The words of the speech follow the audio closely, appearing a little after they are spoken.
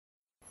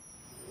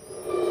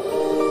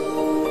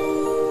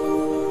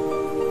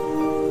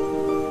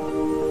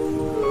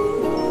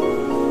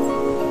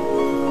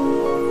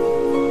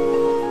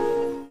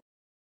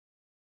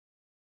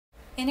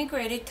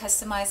Integrated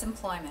Customized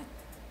Employment,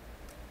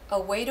 a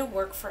way to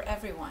work for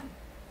everyone.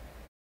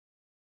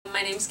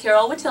 My name is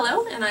Carol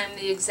Wattillo, and I'm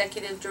the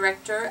Executive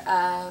Director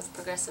of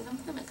Progressive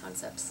Employment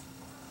Concepts.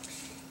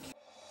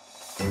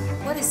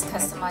 What is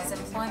customized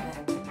employment?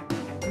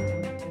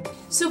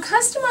 So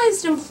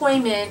customized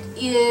employment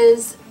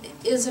is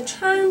a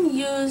term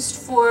used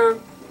for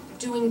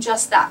doing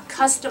just that,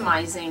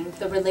 customizing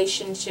the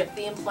relationship,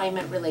 the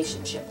employment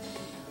relationship.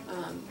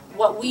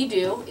 What we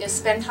do is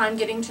spend time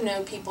getting to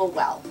know people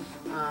well,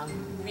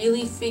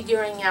 really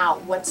figuring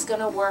out what's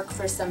going to work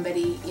for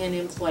somebody in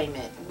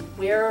employment.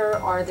 Where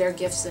are their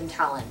gifts and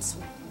talents?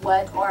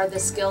 What are the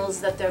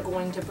skills that they're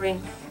going to bring?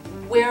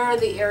 Where are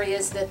the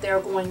areas that they're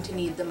going to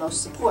need the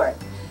most support?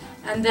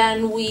 And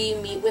then we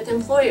meet with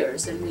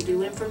employers and we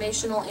do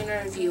informational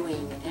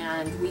interviewing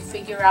and we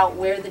figure out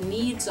where the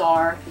needs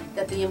are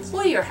that the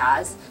employer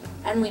has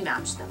and we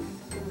match them.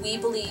 We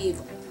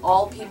believe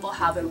all people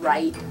have a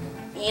right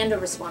and a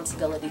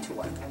responsibility to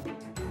work.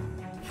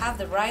 Have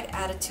the right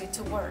attitude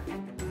to work.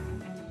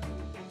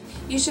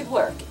 You should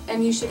work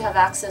and you should have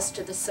access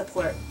to the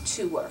support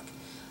to work.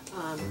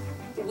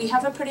 We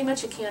have pretty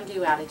much a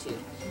can-do attitude.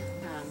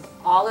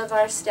 All of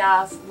our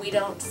staff, we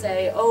don't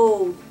say,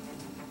 oh,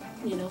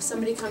 you know,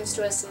 somebody comes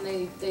to us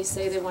and they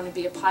say they want to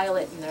be a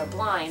pilot and they're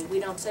blind. We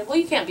don't say, well,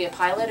 you can't be a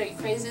pilot. Are you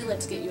crazy?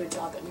 Let's get you a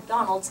job at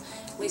McDonald's.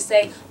 We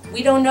say,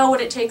 we don't know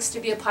what it takes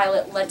to be a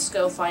pilot. Let's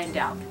go find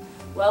out.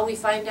 Well, we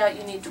find out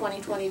you need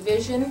 20/20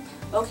 vision.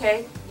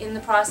 Okay, in the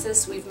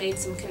process we've made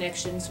some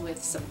connections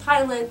with some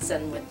pilots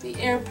and with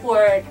the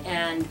airport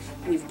and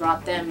we've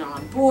brought them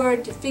on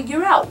board to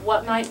figure out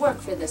what might work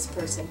for this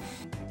person.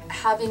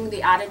 Having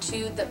the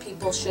attitude that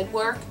people should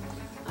work,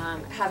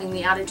 having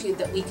the attitude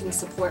that we can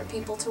support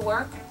people to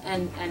work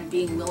and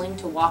being willing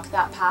to walk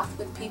that path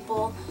with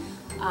people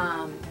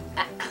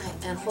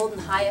and holding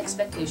high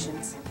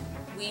expectations.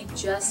 We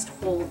just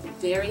hold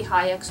very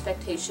high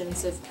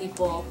expectations of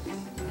people,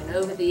 and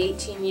over the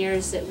 18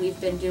 years that we've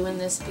been doing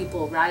this,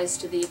 people rise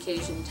to the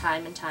occasion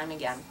time and time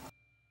again.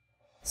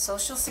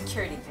 Social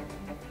Security.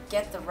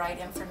 Get the right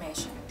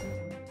information.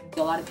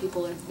 A lot of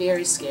people are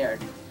very scared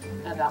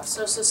about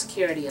Social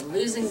Security and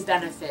losing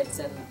benefits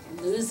and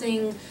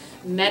losing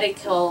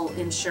medical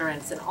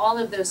insurance and all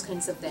of those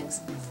kinds of things.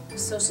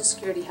 Social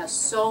Security has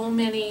so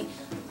many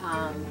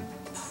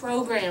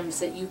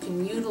programs that you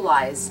can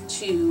utilize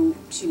to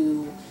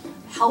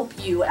help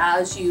you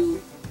as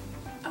you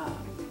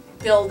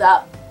build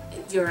up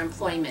your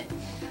employment.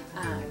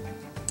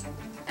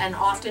 And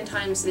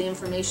oftentimes the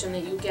information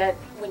that you get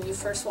when you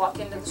first walk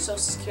into the Social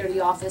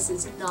Security office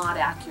is not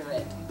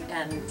accurate.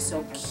 And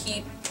so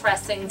keep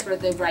pressing for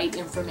the right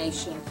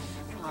information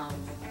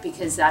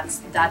because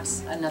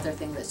that's another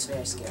thing that's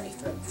very scary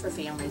for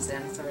families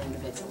and for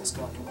individuals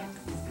going to work.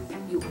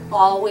 You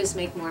always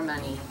make more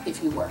money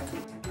if you work.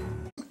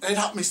 It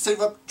helped me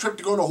save up a trip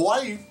to go to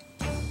Hawaii.